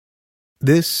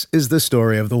This is the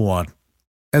story of the one.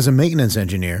 As a maintenance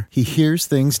engineer, he hears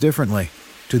things differently.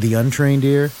 To the untrained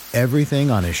ear,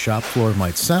 everything on his shop floor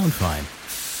might sound fine,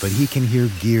 but he can hear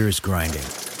gears grinding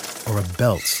or a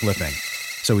belt slipping.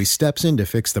 So he steps in to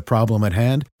fix the problem at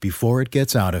hand before it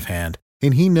gets out of hand.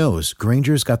 And he knows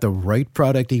Grainger's got the right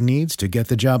product he needs to get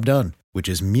the job done, which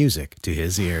is music to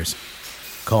his ears.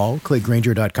 Call, click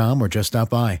Grainger.com, or just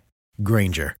stop by.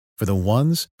 Grainger, for the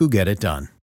ones who get it done.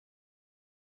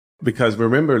 Because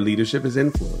remember, leadership is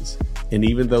influence. And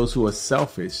even those who are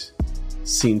selfish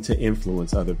seem to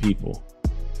influence other people.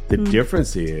 The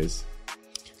difference is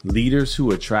leaders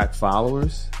who attract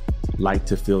followers like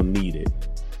to feel needed.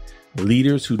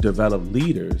 Leaders who develop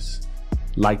leaders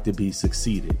like to be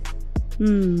succeeded.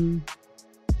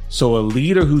 So a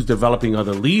leader who's developing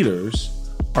other leaders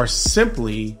are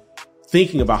simply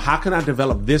thinking about how can I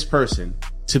develop this person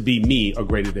to be me or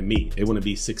greater than me? They want to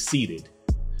be succeeded.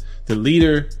 The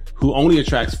leader who only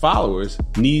attracts followers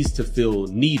needs to feel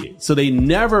needed. So they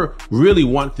never really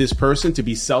want this person to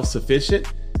be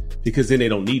self-sufficient because then they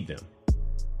don't need them.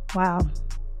 Wow.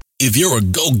 If you're a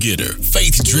go-getter,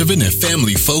 faith-driven and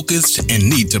family-focused and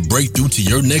need to break through to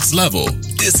your next level,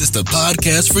 this is the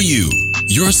podcast for you.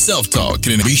 Your self-talk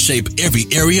can reshape every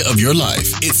area of your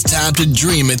life. It's time to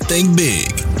dream and think big.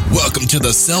 Welcome to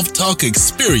the Self-Talk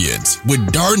Experience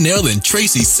with Darnell and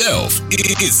Tracy Self.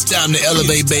 It's time to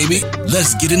elevate, baby.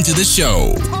 Let's get into the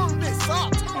show.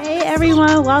 Hey,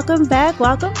 everyone. Welcome back.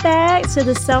 Welcome back to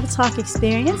the Self-Talk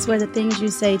Experience, where the things you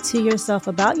say to yourself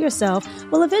about yourself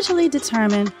will eventually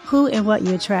determine who and what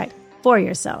you attract for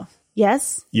yourself.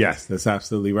 Yes? Yes, that's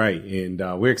absolutely right. And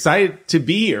we're excited to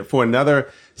be here for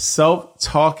another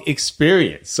Self-Talk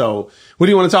Experience. So what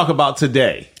do you want to talk about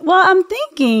today? Well, I'm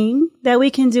thinking that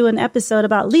we can do an episode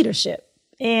about leadership.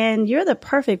 And you're the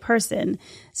perfect person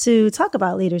to talk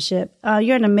about leadership.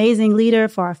 You're an amazing leader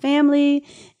for our family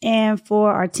and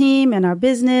for our team and our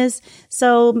business.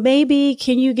 So maybe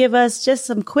can you give us just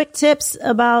some quick tips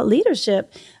about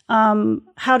leadership?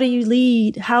 How do you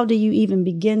lead? How do you even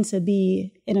begin to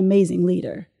be an amazing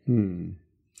leader?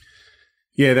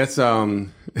 Yeah, that's I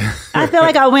feel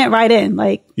like I went right in.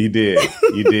 Like you did.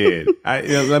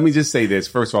 Let me just say this.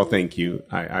 First of all, thank you.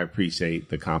 I appreciate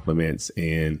the compliments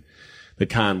and the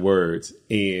kind words.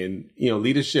 And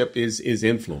leadership is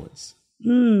influence.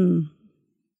 And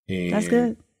that's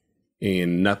good.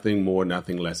 And nothing more,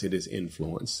 nothing less. It is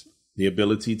influence. The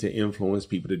ability to influence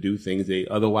people to do things they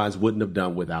otherwise wouldn't have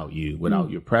done without you,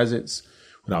 without your presence,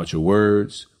 without your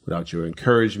words, without your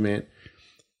encouragement.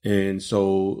 And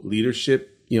so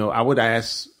leadership, I would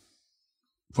ask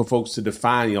for folks to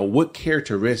define, what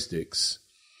characteristics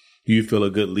do you feel a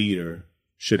good leader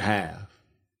should have?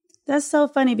 That's so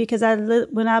funny because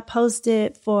when I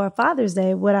posted for Father's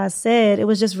Day, what I said, it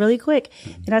was just really quick.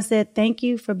 And I said, thank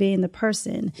you for being the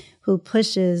person who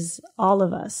pushes all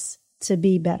of us to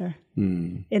be better.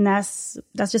 And that's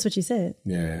just what you said.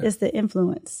 Yeah. It's the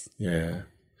influence. Yeah.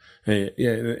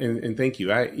 And thank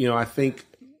you. I think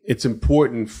it's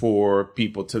important for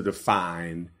people to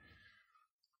define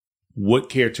what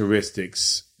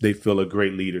characteristics they feel a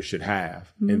great leader should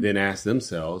have, and then ask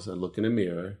themselves and look in the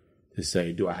mirror to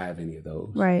say, do I have any of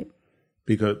those? Right.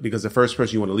 Because the first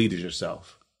person you want to lead is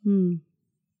yourself.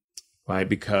 Right.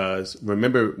 Because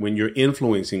remember, when you're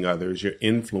influencing others, you're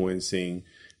influencing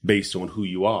based on who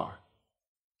you are.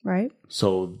 Right.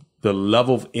 So the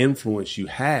level of influence you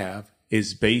have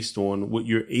is based on what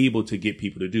you're able to get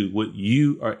people to do, what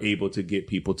you are able to get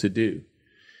people to do.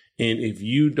 And if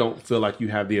you don't feel like you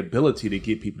have the ability to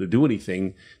get people to do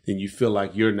anything, then you feel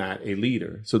like you're not a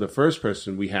leader. So the first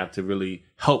person we have to really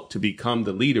help to become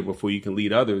the leader before you can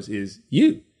lead others is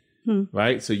you.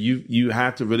 Right. So you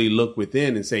have to really look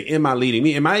within and say, am I leading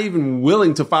me? Am I even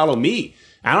willing to follow me?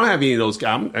 I don't have any of those.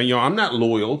 I'm not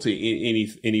loyal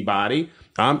to anybody.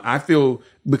 I feel,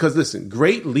 because listen,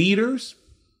 great leaders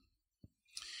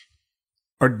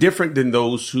are different than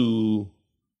those who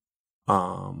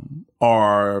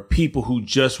are people who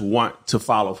just want to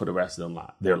follow for the rest of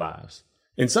their lives.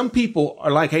 And some people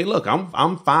are like, hey, look,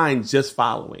 I'm fine just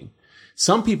following.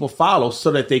 Some people follow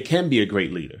so that they can be a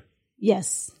great leader.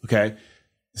 Yes. Okay.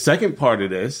 Second part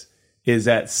of this is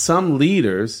that some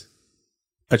leaders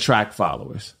attract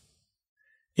followers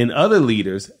and other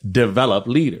leaders develop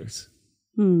leaders.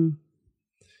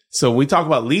 So when we talk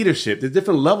about leadership, there's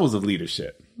different levels of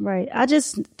leadership. Right. I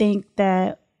just think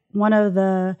that one of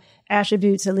the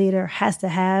attributes a leader has to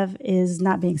have is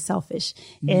not being selfish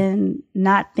and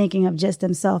not thinking of just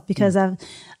themselves, because a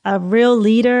real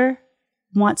leader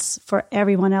wants for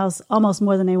everyone else almost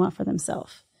more than they want for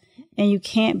themselves. And you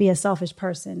can't be a selfish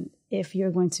person if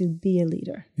you're going to be a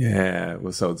leader? Yeah.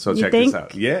 Well, so check this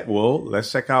out. Yeah. Well,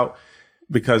 let's check out,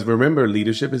 because remember,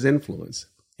 leadership is influence.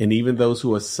 And even those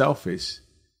who are selfish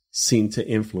seem to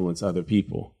influence other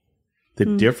people. The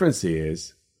difference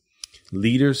is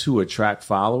leaders who attract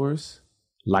followers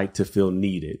like to feel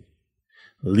needed.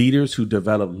 Leaders who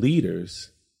develop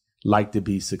leaders like to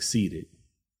be succeeded.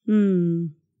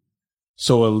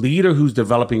 So a leader who's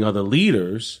developing other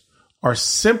leaders are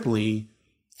simply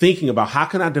thinking about, how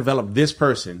can I develop this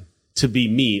person to be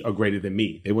me or greater than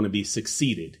me? They want to be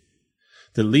succeeded.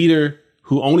 The leader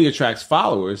who only attracts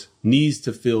followers needs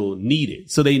to feel needed.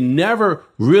 So they never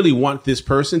really want this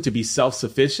person to be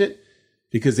self-sufficient,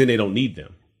 because then they don't need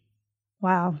them.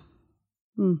 Wow.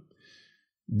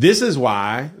 This is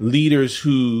why leaders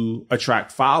who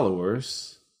attract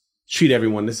followers treat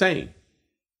everyone the same.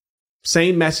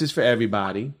 Same message for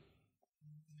everybody,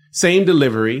 same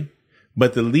delivery,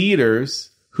 but the leaders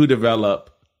who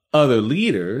develop other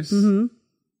leaders,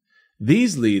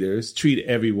 these leaders treat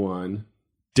everyone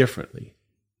differently.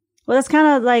 Well, that's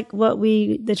kind of like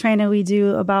the training we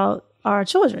do about our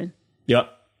children. Yep.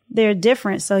 They're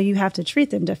different, so you have to treat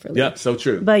them differently. Yep, so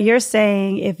true. But you're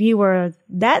saying if you were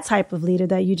that type of leader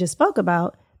that you just spoke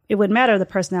about, it wouldn't matter the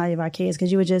personality of our kids,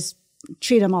 because you would just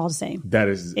treat them all the same. That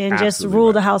is and just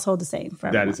rule the household the same for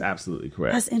everyone. That is absolutely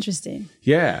correct. That's interesting.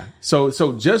 Yeah. So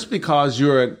just because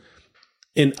you're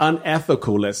an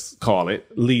unethical, let's call it,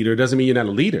 leader, doesn't mean you're not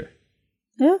a leader.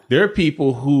 Yeah. There are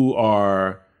people who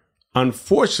are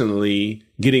unfortunately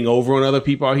getting over on other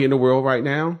people out here in the world right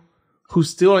now, who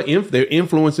still are they're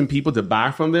influencing people to buy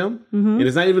from them, and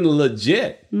it's not even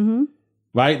legit.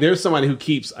 Right? There's somebody who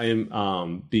keeps I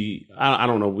don't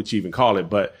know what you even call it,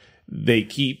 but they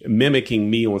keep mimicking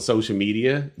me on social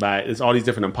media. It's all these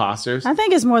different imposters. I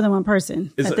think it's more than one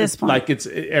person at this point. Like, it's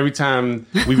every time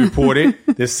we report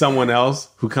it, there's someone else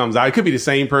who comes out. It could be the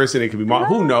same person. It could be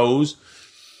who knows.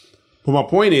 But my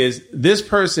point is, this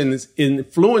person is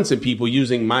influencing people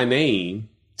using my name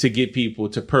to get people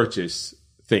to purchase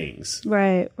things.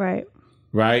 Right.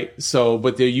 So,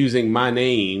 but they're using my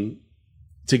name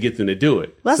to get them to do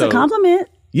it. Well, that's a compliment.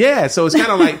 Yeah. So it's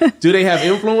kind of like, do they have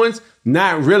influence?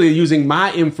 Not really, using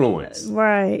my influence.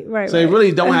 Right. So they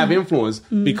really don't have influence,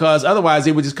 because otherwise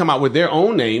they would just come out with their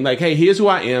own name. Like, hey, here's who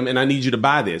I am, and I need you to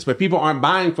buy this. But people aren't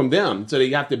buying from them. So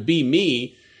they have to be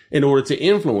me in order to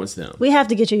influence them. We have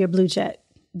to get you your blue check.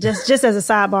 Just as a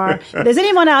sidebar, if there's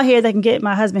anyone out here that can get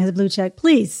my husband his blue check,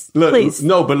 please. No,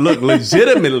 but look,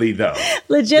 legitimately though.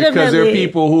 Legitimately. Because there are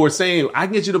people who are saying, I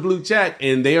can get you the blue check,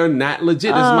 and they are not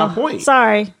legit. This is my point.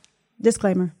 Sorry.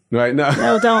 Disclaimer. Right?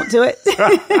 No, don't do it.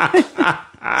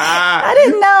 I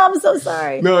didn't know. I'm so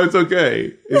sorry. No, it's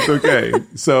okay. It's okay.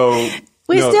 So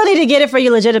we still need to get it for you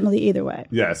legitimately either way.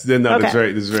 Yes. Then no, this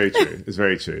is very true. It's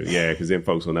very true. Yeah, because then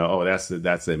folks will know, oh, that's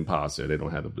the imposter. They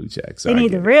don't have the blue check. So they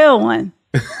need the real one.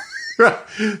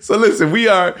 So listen,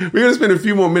 we're going to spend a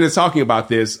few more minutes talking about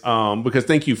this, because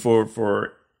thank you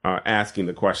for asking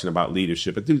the question about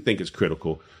leadership. I do think it's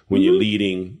critical when you're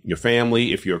leading your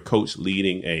family, if you're a coach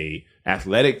leading a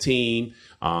athletic team,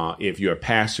 if you're a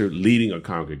pastor leading a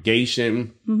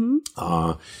congregation,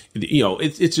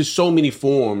 it's just so many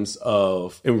forms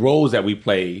and roles that we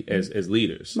play as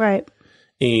leaders. Right.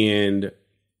 And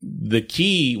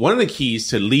one of the keys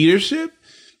to leadership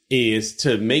is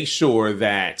to make sure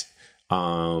that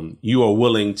you are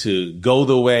willing to go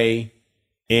the way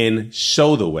and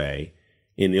show the way.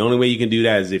 And the only way you can do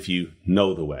that is if you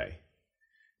know the way.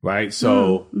 Right.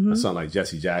 So I sound like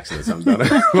Jesse Jackson or something.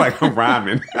 Like I'm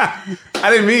rhyming. I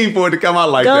didn't mean for it to come out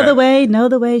like that. Go the way, know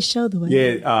the way, show the way.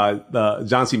 Yeah.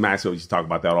 John C. Maxwell used to talk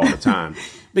about that all the time.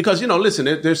 Because, listen,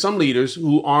 there's some leaders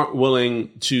who aren't willing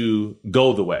to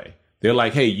go the way. They're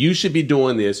like, hey, you should be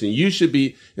doing this, and you should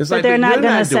be. It's but like they're not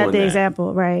going to set the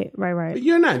example. Right. But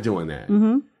you're not doing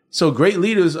that. So great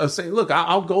leaders are saying, look,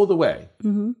 I'll go the way.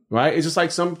 Right. It's just like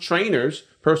some trainers,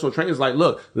 personal trainers, like,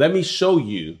 look, let me show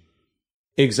you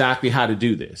exactly how to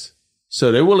do this.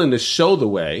 So they're willing to show the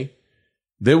way.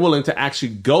 They're willing to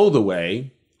actually go the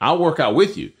way. I'll work out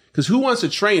with you. Because who wants a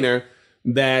trainer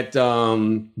that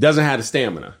doesn't have the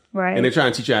stamina? Right. And they're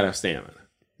trying to teach you how to have stamina.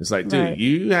 It's like, dude,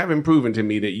 you haven't proven to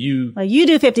me that you... Like, you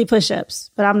do 50 push-ups,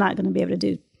 but I'm not going to be able to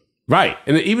do... Right.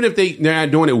 And even if they're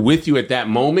not doing it with you at that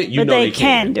moment, you know they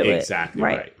can do it. Exactly.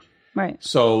 Right.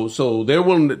 So they're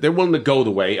willing to go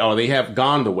the way, or they have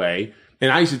gone the way.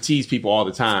 And I used to tease people all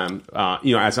the time,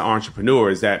 as an entrepreneur,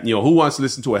 is that, who wants to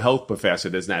listen to a health professor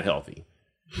that's not healthy?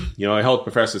 A health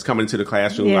professor is coming into the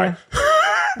classroom like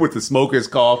with the smoker's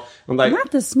cough. I'm like,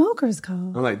 not the smoker's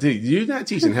cough. I'm like, dude, you're not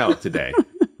teaching health today,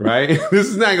 right? This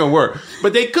is not going to work.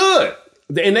 But they could,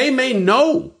 and they may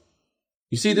know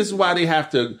You see, this is why they have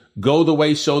to go the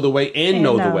way, show the way, and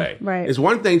know the way. Right. It's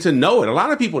one thing to know it. A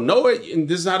lot of people know it, and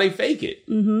this is how they fake it.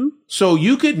 Mm-hmm. So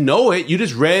you could know it. You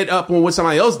just read up on what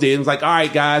somebody else did. And it's like, all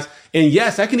right, guys. And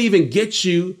yes, that can even get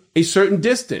you a certain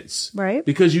distance. Right.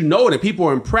 Because you know it, and people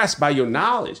are impressed by your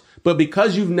knowledge. But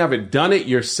because you've never done it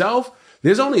yourself,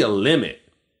 there's only a limit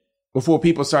before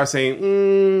people start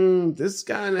saying, this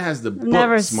guy has the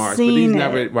book smarts, but he's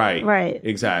never, right.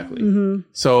 Exactly. Mm-hmm.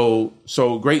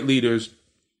 So great leaders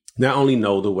not only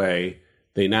know the way,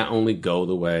 they not only go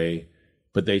the way,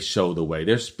 but they show the way.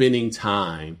 They're spending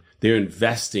time, they're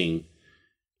investing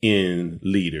in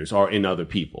leaders or in other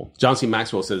people. John C.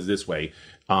 Maxwell says this way,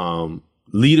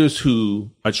 leaders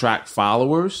who attract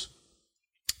followers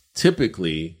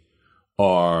typically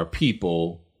are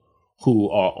people who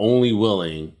are only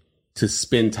willing to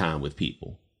spend time with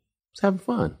people. It's having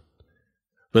fun.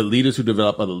 But leaders who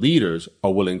develop other leaders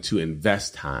are willing to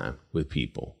invest time with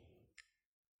people.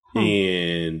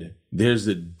 And there's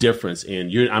a difference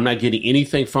I'm not getting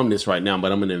anything from this right now,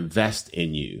 but I'm going to invest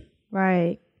in you.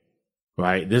 Right.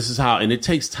 This is how, and it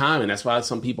takes time. And that's why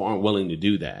some people aren't willing to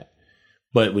do that.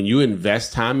 But when you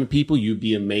invest time in people, you'd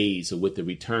be amazed at what the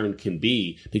return can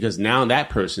be, because now that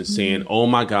person's saying, oh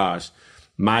my gosh,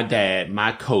 my dad,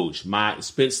 my coach,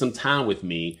 spent some time with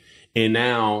me, and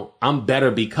now I'm better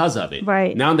because of it.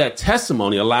 Right. Now that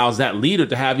testimony allows that leader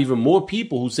to have even more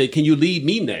people who say, can you lead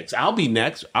me next? I'll be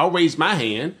next. I'll raise my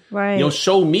hand. Right.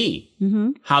 Show me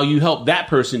how you help that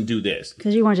person do this.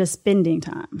 Because you weren't just spending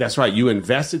time. That's right. You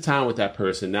invested time with that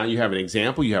person. Now you have an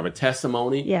example. You have a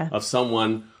testimony of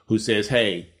someone who says,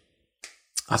 hey,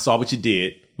 I saw what you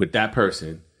did with that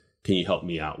person. Can you help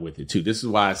me out with it too? This is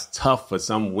why it's tough for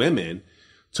some women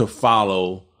to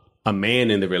follow a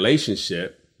man in the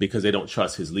relationship, because they don't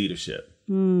trust his leadership.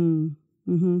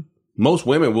 Mm-hmm. Most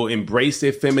women will embrace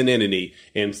their femininity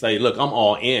and say, look, I'm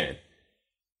all in.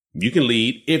 You can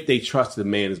lead if they trust the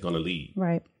man is going to lead.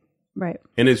 Right.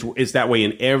 And it's that way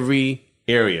in every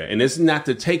area. And it's not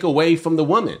to take away from the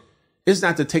woman. It's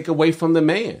not to take away from the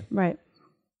man. Right.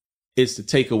 It's to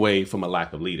take away from a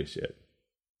lack of leadership.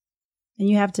 And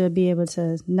you have to be able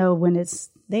to know when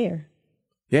it's there.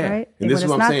 Yeah. Right? And this is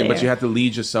what I'm saying. But you have to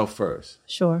lead yourself first.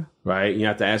 Sure. Right. You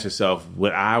have to ask yourself,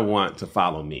 would I want to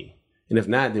follow me? And if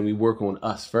not, then we work on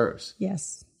us first.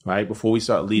 Yes. Right. Before we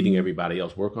start leading everybody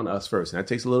else, work on us first. And that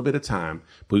takes a little bit of time,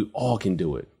 but we all can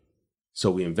do it.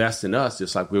 So we invest in us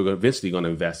just like we're eventually going to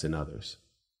invest in others.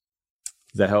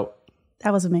 Does that help?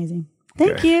 That was amazing.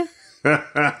 Thank you.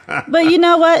 But you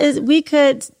know what? We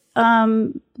could...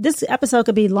 this episode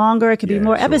could be longer. It could be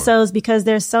more episodes, because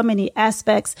there's so many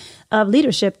aspects of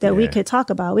leadership that we could talk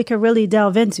about. We could really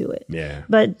delve into it. Yeah.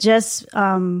 But just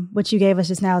what you gave us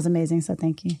just now is amazing. So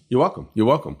thank you. You're welcome. You're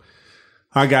welcome.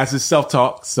 All right, guys, it's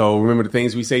self-talk. So remember, the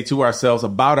things we say to ourselves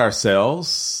about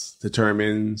ourselves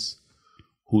determines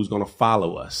who's going to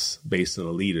follow us based on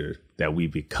the leader that we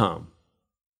become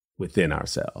within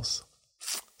ourselves.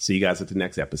 See you guys at the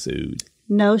next episode.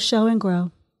 Know, show, and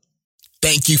grow.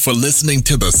 Thank you for listening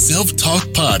to the Self-Talk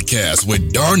Podcast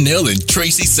with Darnell and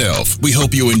Tracy Self. We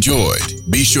hope you enjoyed.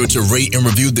 Be sure to rate and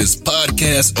review this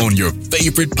podcast on your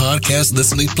favorite podcast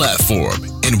listening platform.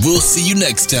 And we'll see you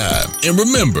next time. And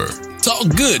remember, talk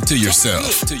good to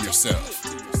yourself.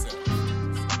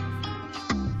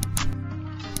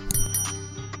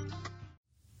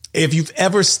 If you've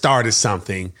ever started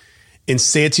something and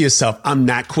said to yourself, I'm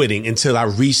not quitting until I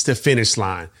reach the finish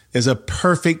line, there's a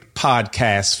perfect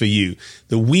podcast for you.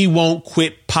 The We Won't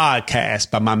Quit podcast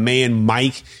by my man,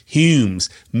 Mike Humes,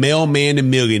 mailman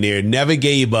and millionaire, never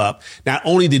gave up. Not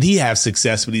only did he have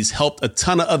success, but he's helped a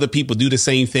ton of other people do the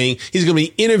same thing. He's going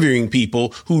to be interviewing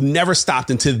people who never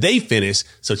stopped until they finish.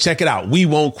 So check it out. We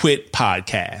Won't Quit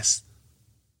podcast.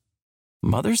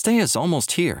 Mother's Day is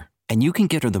almost here, and you can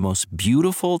get her the most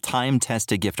beautiful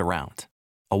time-tested gift around.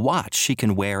 A watch she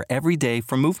can wear every day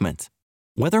from Movement.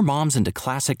 Whether mom's into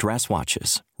classic dress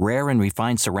watches, rare and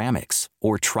refined ceramics,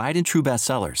 or tried and true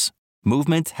bestsellers,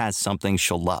 Movement has something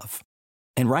she'll love.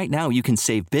 And right now you can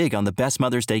save big on the best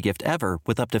Mother's Day gift ever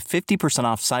with up to 50%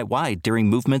 off site-wide during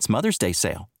Movement's Mother's Day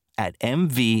sale at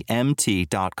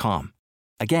MVMT.com.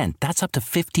 Again, that's up to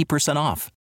 50% off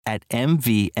at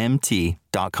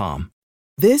MVMT.com.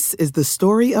 This is the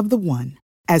story of the one.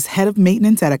 As head of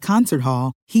maintenance at a concert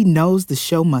hall, he knows the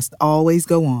show must always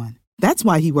go on. That's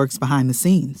why he works behind the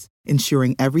scenes,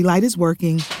 ensuring every light is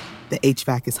working, the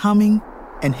HVAC is humming,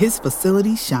 and his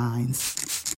facility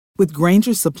shines. With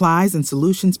Grainger's supplies and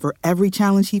solutions for every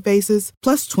challenge he faces,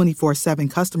 plus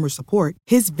 24/7 customer support,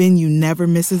 his venue never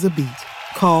misses a beat.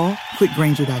 Call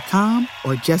quickgrainger.com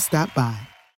or just stop by.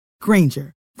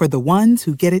 Grainger, for the ones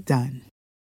who get it done.